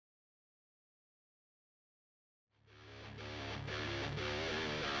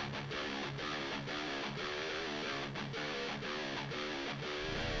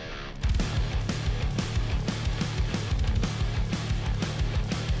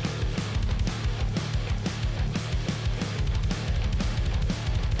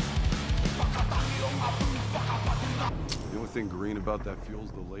thing green about that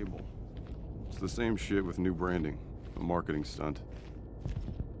fuel's the label. It's the same shit with new branding. A marketing stunt.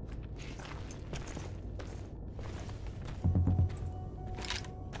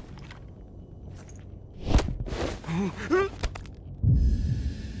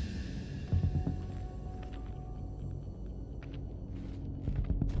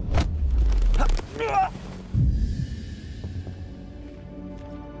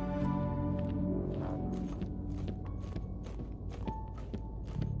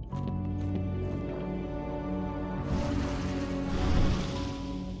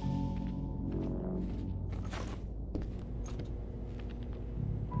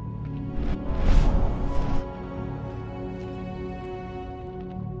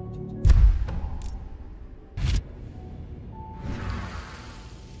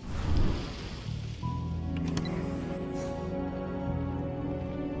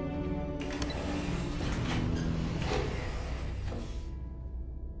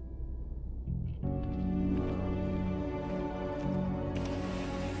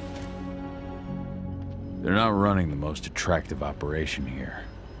 They're not running the most attractive operation here.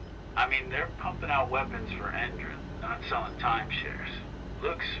 I mean, they're pumping out weapons for Endron, not selling timeshares.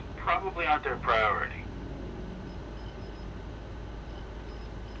 Looks probably aren't their priority.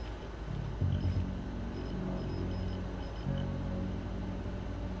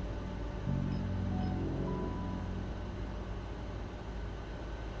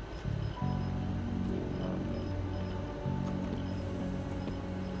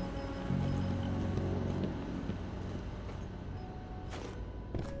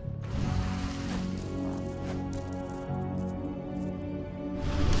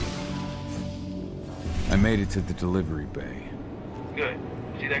 I made it to the delivery bay. Good.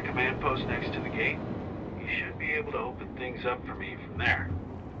 See that command post next to the gate? You should be able to open things up for me from there.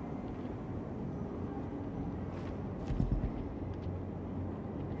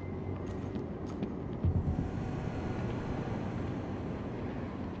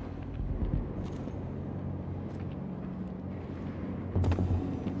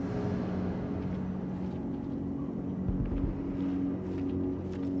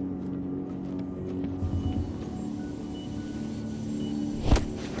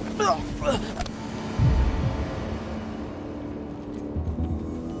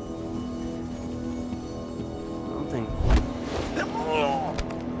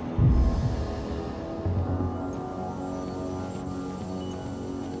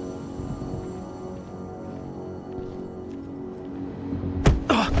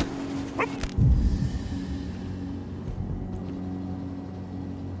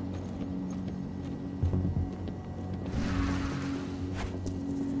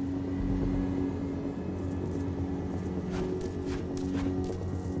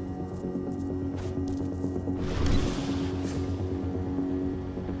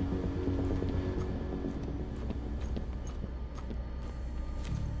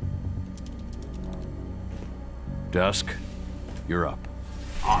 Dusk, you're up.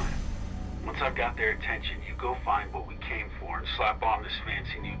 On it. Once I've got their attention, you go find what we came for and slap on this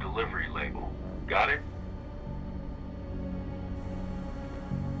fancy new delivery label. Got it?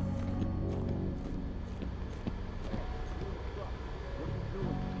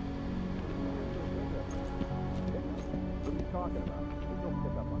 What are you talking about? There's no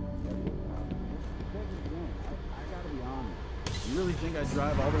pickup on the schedule. I gotta be honest. You really think I'd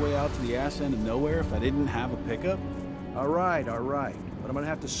drive all the way out to the ass end of nowhere if I didn't have a pickup? All right. But I'm gonna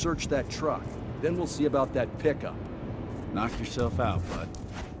have to search that truck. Then we'll see about that pickup. Knock yourself out, bud.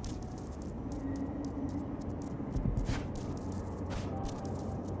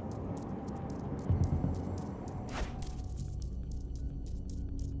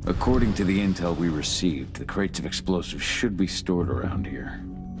 According to the intel we received, the crates of explosives should be stored around here.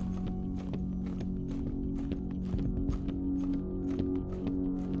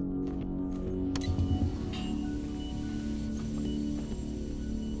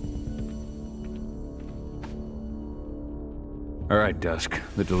 All right, Dusk.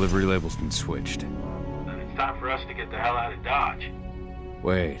 The delivery label's been switched. Then it's time for us to get the hell out of Dodge.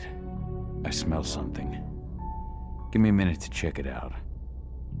 Wait. I smell something. Give me a minute to check it out.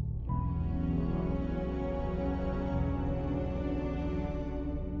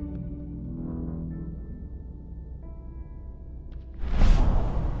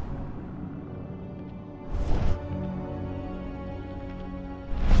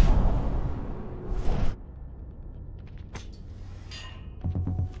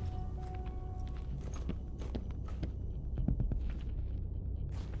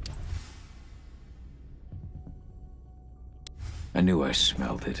 I knew I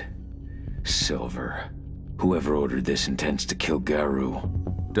smelled it. Silver. Whoever ordered this intends to kill Garou.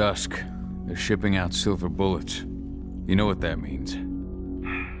 Dusk. They're shipping out silver bullets. You know what that means.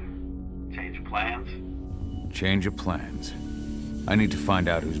 Change of plans? Change of plans. I need to find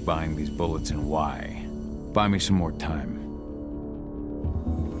out who's buying these bullets and why. Buy me some more time.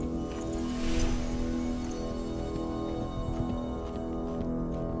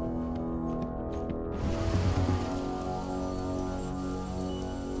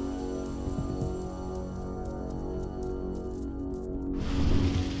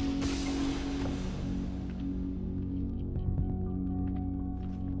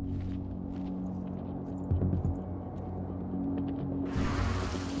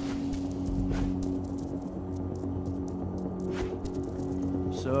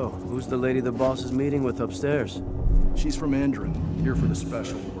 So, who's the lady the boss is meeting with upstairs? She's from Endron, here for the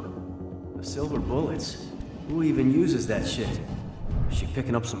special order. The silver bullets? Who even uses that shit? Is she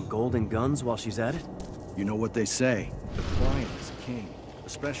picking up some golden guns while she's at it? You know what they say, the client is king,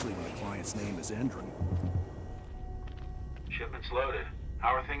 especially when the client's name is Endron. Shipment's loaded. How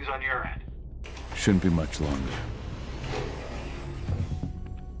are things on your end? Shouldn't be much longer.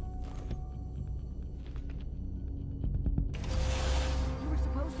 You were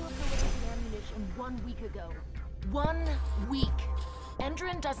supposed to have delivered the ammunition 1 week ago. 1 week.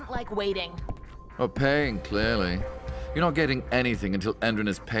 Endron doesn't like waiting. Well, paying, clearly. You're not getting anything until Endron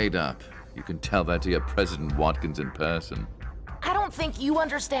is paid up. You can tell that to your President Watkins in person. I don't think you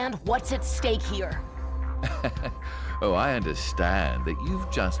understand what's at stake here. Oh, I understand that you've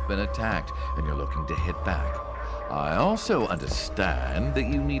just been attacked and you're looking to hit back. I also understand that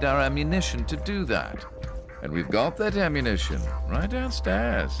you need our ammunition to do that. And we've got that ammunition right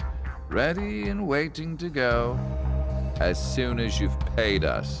downstairs, ready and waiting to go as soon as you've paid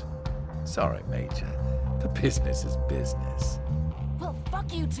us. Sorry, Major. The business is business. Well,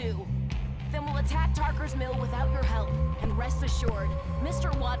 fuck you two. Then we'll attack Tarker's mill without your help. And rest assured,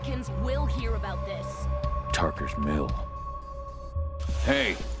 Mr. Watkins will hear about this. Tarker's mill.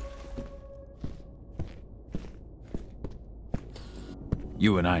 Hey!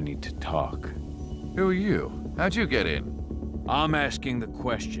 You and I need to talk. Who are you? How'd you get in? I'm asking the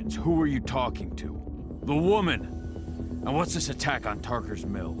questions. Who are you talking to? The woman! And what's this attack on Tarker's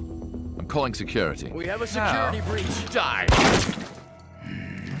mill? I'm calling security. We have a security breach. Die!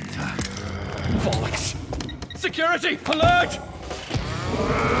 Bollocks! Security! Alert!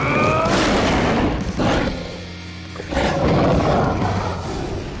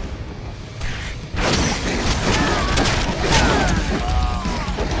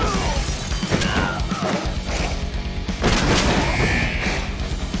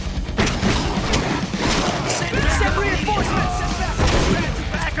 Send reinforcements!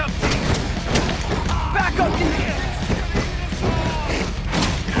 Backup team! Backup team!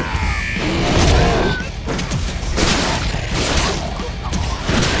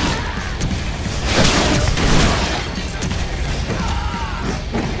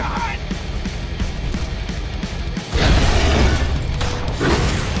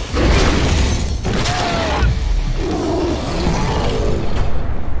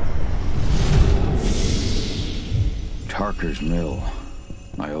 Tarker's mill.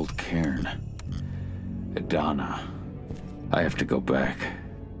 My old cairn. Adana. I have to go back.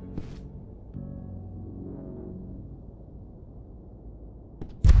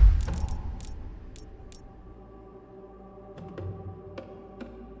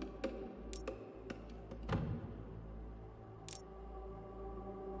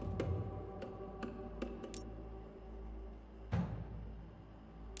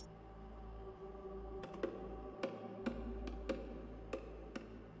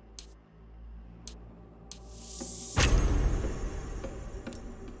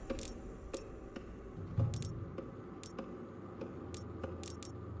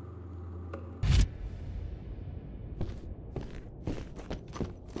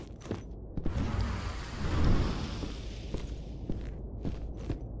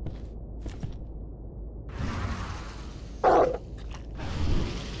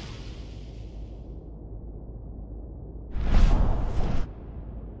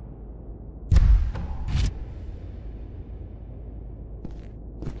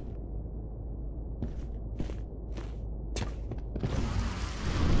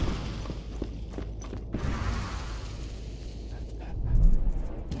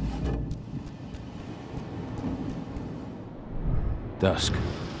 Dusk.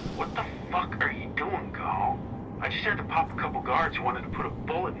 What the fuck are you doing, Go? I just had to pop a couple guards who wanted to put a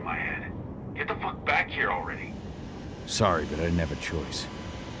bullet in my head. Get the fuck back here already. Sorry, but I didn't have a choice.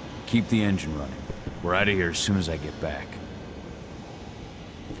 Keep the engine running. We're out of here as soon as I get back.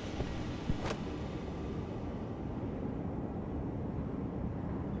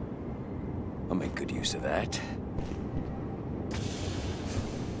 use of that.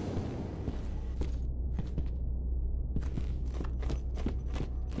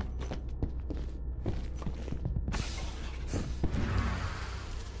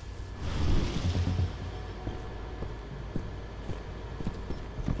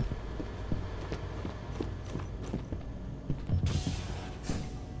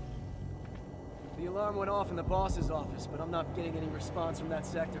 The alarm went off in the boss's office, but I'm not getting any response from that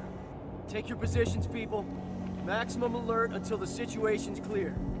sector. Take your positions, people. Maximum alert until the situation's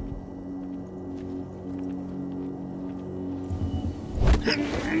clear.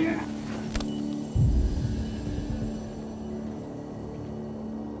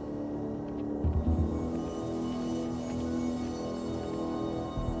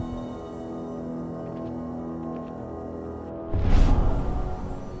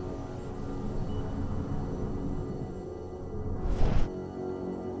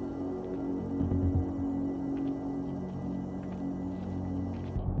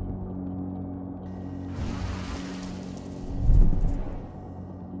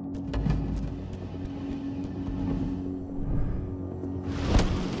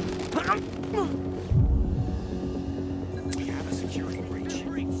 We have a security breach.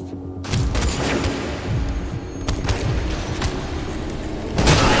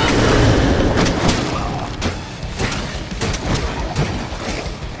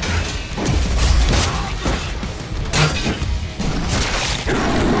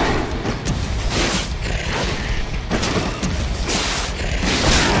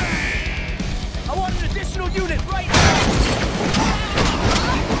 I want an additional unit right now!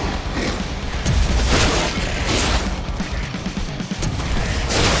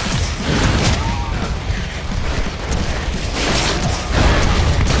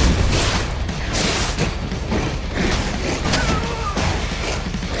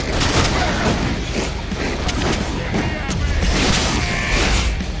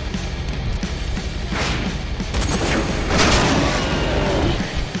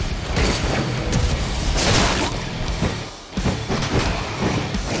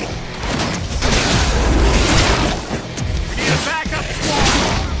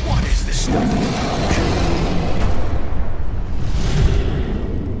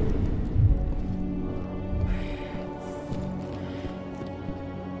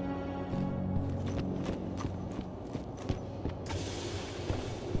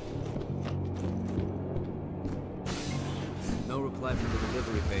 No reply from the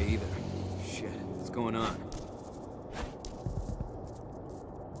delivery bay either. Shit, what's going on?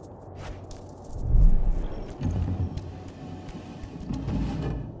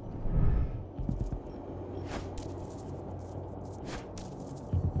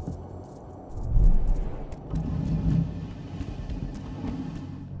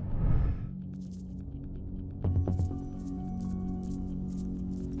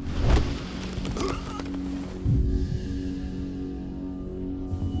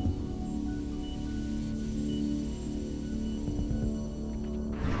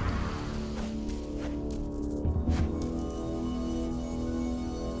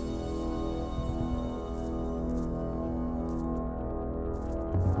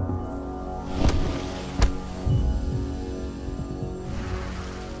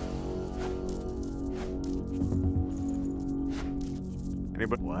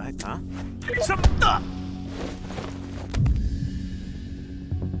 Anybody? What? Huh? What the?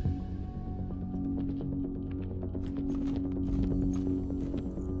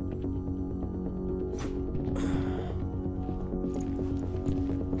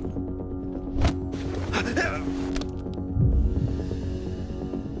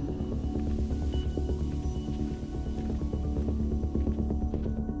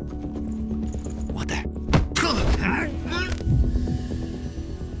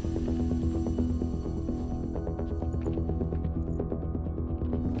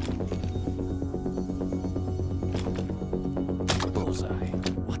 Bullseye.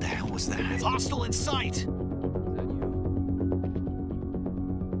 What the hell was that? Hostile in sight!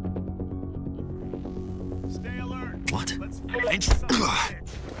 Stay alert. What?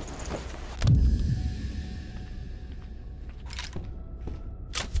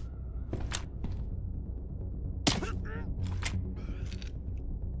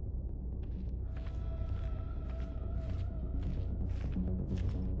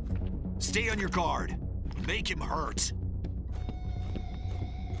 Stay on your guard. Make him hurt.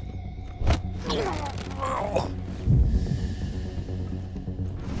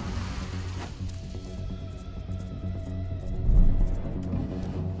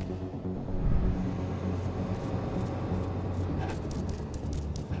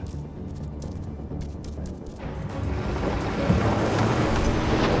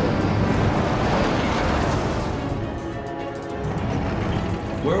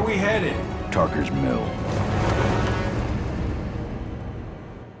 Where are we headed? Tarker's Mill.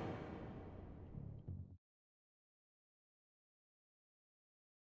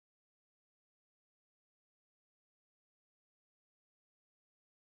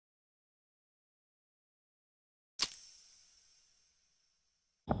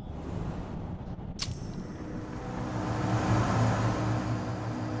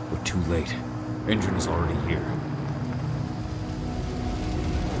 We're too late. Engine is already here.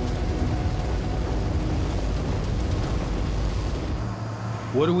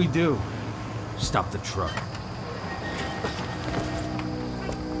 What do we do? Stop the truck.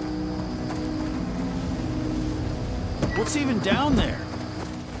 What's even down there?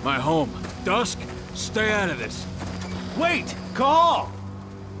 My home. Dusk, stay out of this. Wait! Call!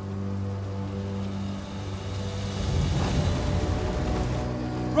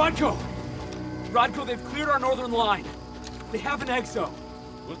 Rodko! Rodko, they've cleared our northern line. They have an exo.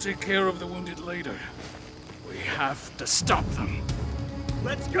 We'll take care of the wounded later. We have to stop them.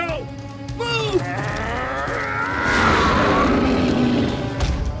 Let's go! Move!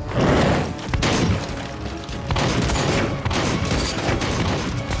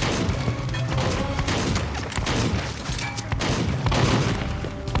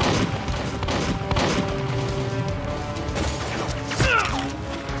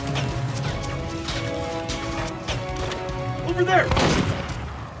 Over there!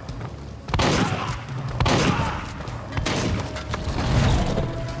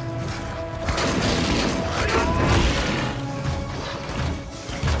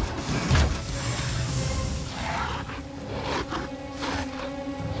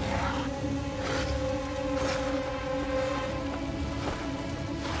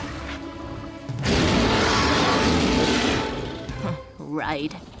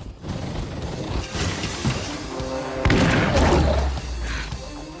 Right.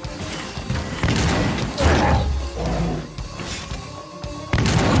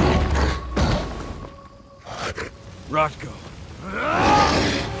 Rodko.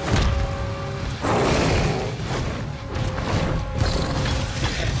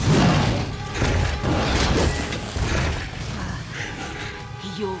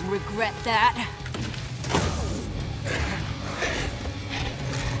 You'll regret that.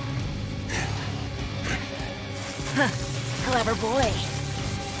 Clever boy.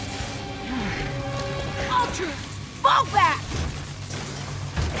 Ultra, fall back!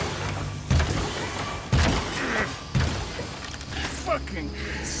 Fucking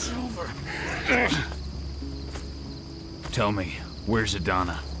Silver. Tell me, where's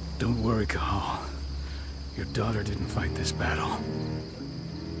Adana? Don't worry, Cahal. Your daughter didn't fight this battle.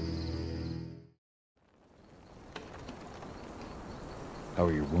 How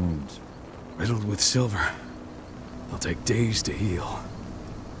are your wounds? Riddled with silver. They'll take days to heal.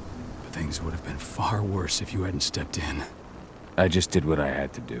 But things would have been far worse if you hadn't stepped in. I just did what I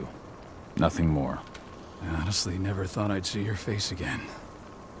had to do. Nothing more. I honestly never thought I'd see your face again.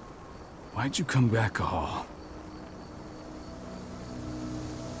 Why'd you come back, Cahal?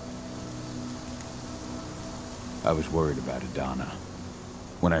 I was worried about Adana.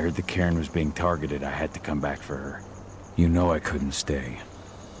 When I heard the cairn was being targeted, I had to come back for her. You know I couldn't stay.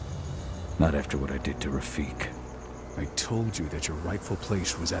 Not after what I did to Rafik. I told you that your rightful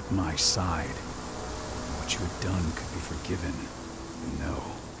place was at my side. What you had done could be forgiven. No.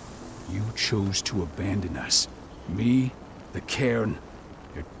 You chose to abandon us. Me, the cairn,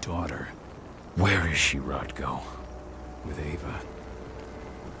 your daughter. Where is she, Rodko? With Ava.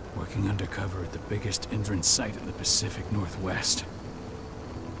 Working undercover at the biggest Indran site in the Pacific Northwest.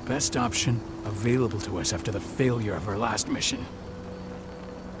 Best option available to us after the failure of our last mission.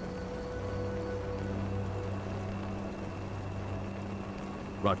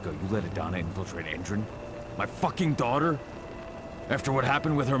 Rodko, you let Adana infiltrate Indran? My fucking daughter? After what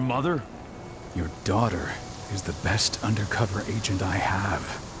happened with her mother? Your daughter is the best undercover agent I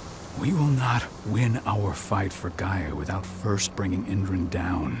have. We will not win our fight for Gaia without first bringing Indran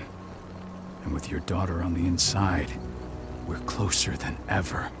down. And with your daughter on the inside, we're closer than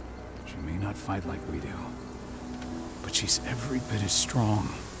ever. She may not fight like we do, but she's every bit as strong.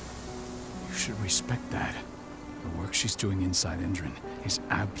 You should respect that. The work she's doing inside Indran is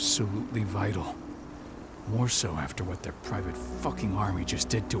absolutely vital. More so after what their private fucking army just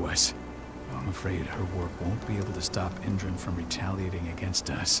did to us. I'm afraid her work won't be able to stop Indran from retaliating against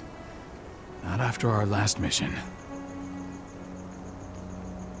us. Not after our last mission.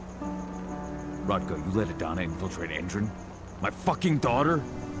 Rodko, you let Adana infiltrate Indran? My fucking daughter?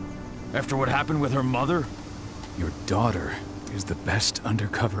 After what happened with her mother? Your daughter is the best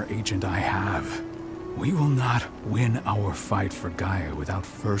undercover agent I have. We will not win our fight for Gaia without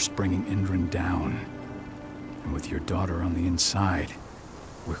first bringing Indran down. And with your daughter on the inside,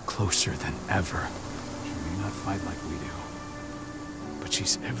 we're closer than ever. She may not fight like we do, but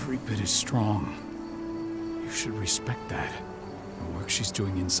she's every bit as strong. You should respect that. The work she's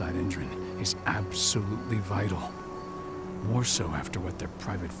doing inside Indran is absolutely vital. More so after what their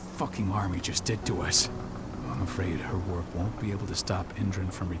private fucking army just did to us. I'm afraid her work won't be able to stop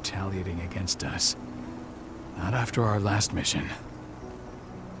Indran from retaliating against us. Not after our last mission.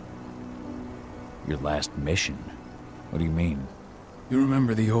 Your last mission? What do you mean? You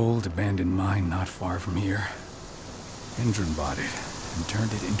remember the old abandoned mine not far from here? Indran bought it and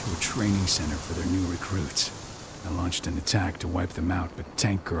turned it into a training center for their new recruits. I launched an attack to wipe them out, but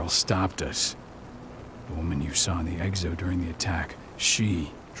Tank Girl stopped us. The woman you saw in the exo during the attack,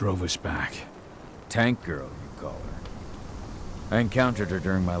 she drove us back. Tank Girl, you call her. I encountered her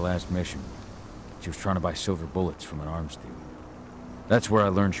during my last mission. She was trying to buy silver bullets from an arms dealer. That's where I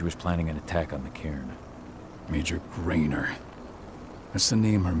learned she was planning an attack on the cairn. Major Grainer. That's the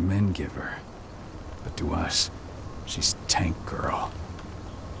name her men give her. But to us, she's Tank Girl.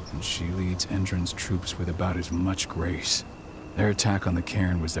 And she leads Indran's troops with about as much grace. Their attack on the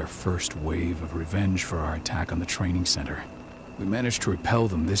cairn was their first wave of revenge for our attack on the training center. We managed to repel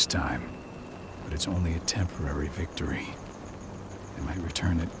them this time, but it's only a temporary victory. They might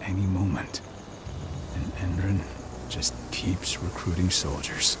return at any moment. And Indran just keeps recruiting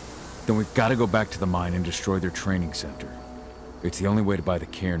soldiers. Then we've got to go back to the mine and destroy their training center. It's the only way to buy the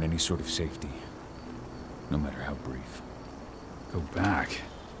cairn any sort of safety. No matter how brief. Go back?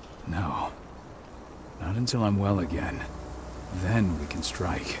 No. Not until I'm well again. Then we can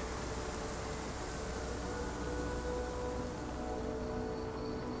strike.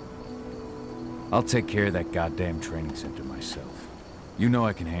 I'll take care of that goddamn training center myself. You know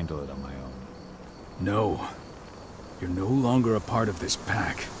I can handle it on my own. No. You're no longer a part of this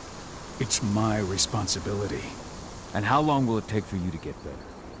pack. It's my responsibility. And how long will it take for you to get better?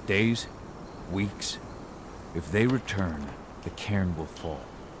 Days? Weeks? If they return, the cairn will fall.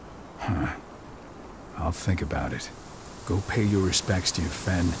 Huh. I'll think about it. Go pay your respects to your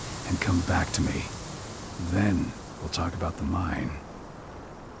Fen and come back to me. Then we'll talk about the mine.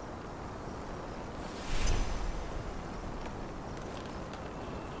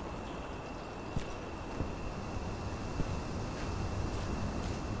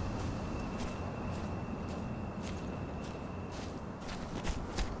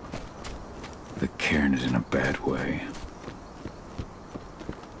 The cairn is in a bad way.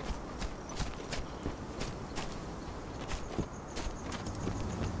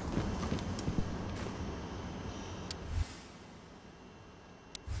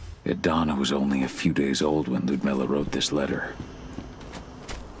 Adana was only a few days old when Ludmilla wrote this letter.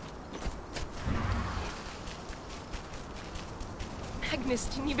 Magnus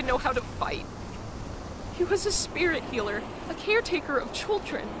didn't even know how to fight. He was a spirit healer, a caretaker of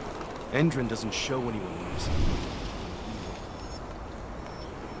children. Indran doesn't show when he leaves.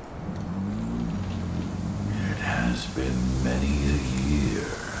 It has been many a year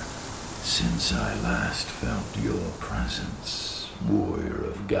since I last felt your presence, warrior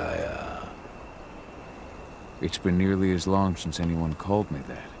of Gaia. It's been nearly as long since anyone called me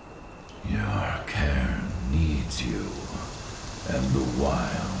that. Your cairn needs you, and the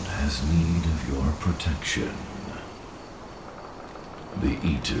wild has need of your protection. The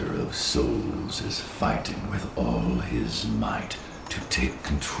Eater of Souls is fighting with all his might to take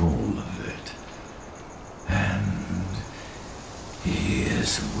control of it. And he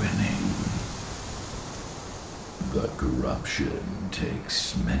is winning. The corruption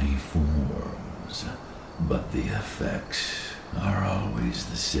takes many forms, but the effects are always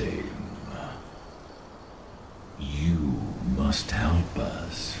the same. You must help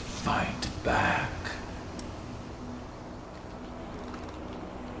us fight back.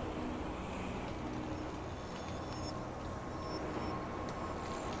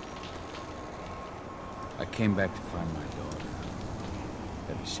 I came back to find my daughter.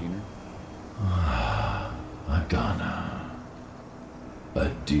 Have you seen her? Ah, Adana. A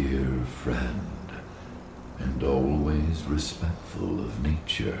dear friend, and always respectful of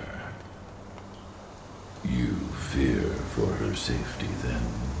nature. You fear for her safety, then?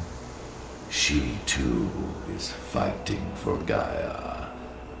 She, too, is fighting for Gaia,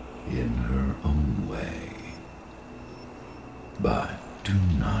 in her own way. But do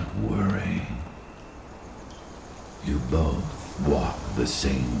not worry. You both walk the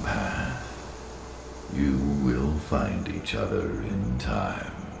same path. You will find each other in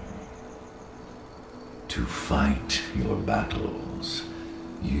time. To fight your battles,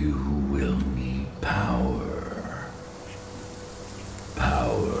 you will need power.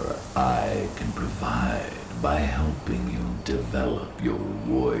 Power I can provide by helping you develop your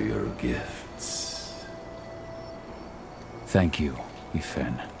warrior gifts. Thank you,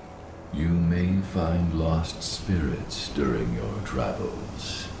 Ifen. You may find lost spirits during your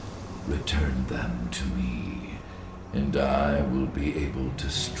travels. Return them to me, and I will be able to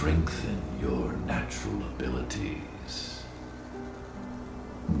strengthen your natural abilities.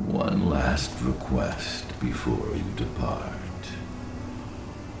 One last request before you depart.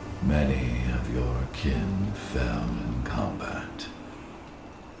 Many of your kin fell in combat.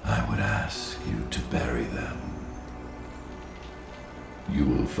 I would ask you to bury them. You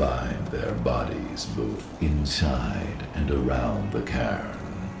will find their bodies both inside and around the cairn.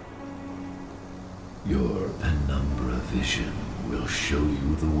 Your penumbra vision will show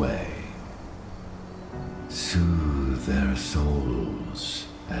you the way. Soothe their souls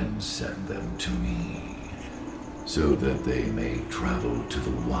and send them to me, so that they may travel to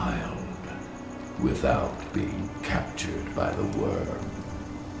the wild without being captured by the worm.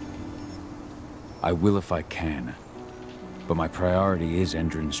 I will if I can, but my priority is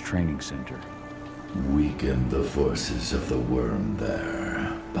Endron's training center. Weaken the forces of the worm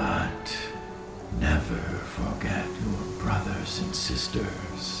there, but never forget your brothers and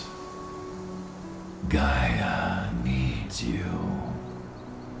sisters. Gaia needs you.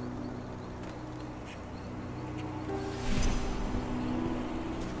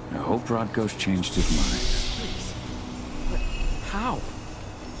 I hope Rodko's changed his mind. Please. But how?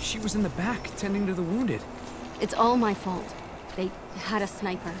 She was in the back, tending to the wounded. It's all my fault. They had a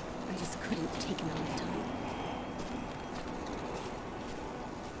sniper. I just couldn't take him out in time.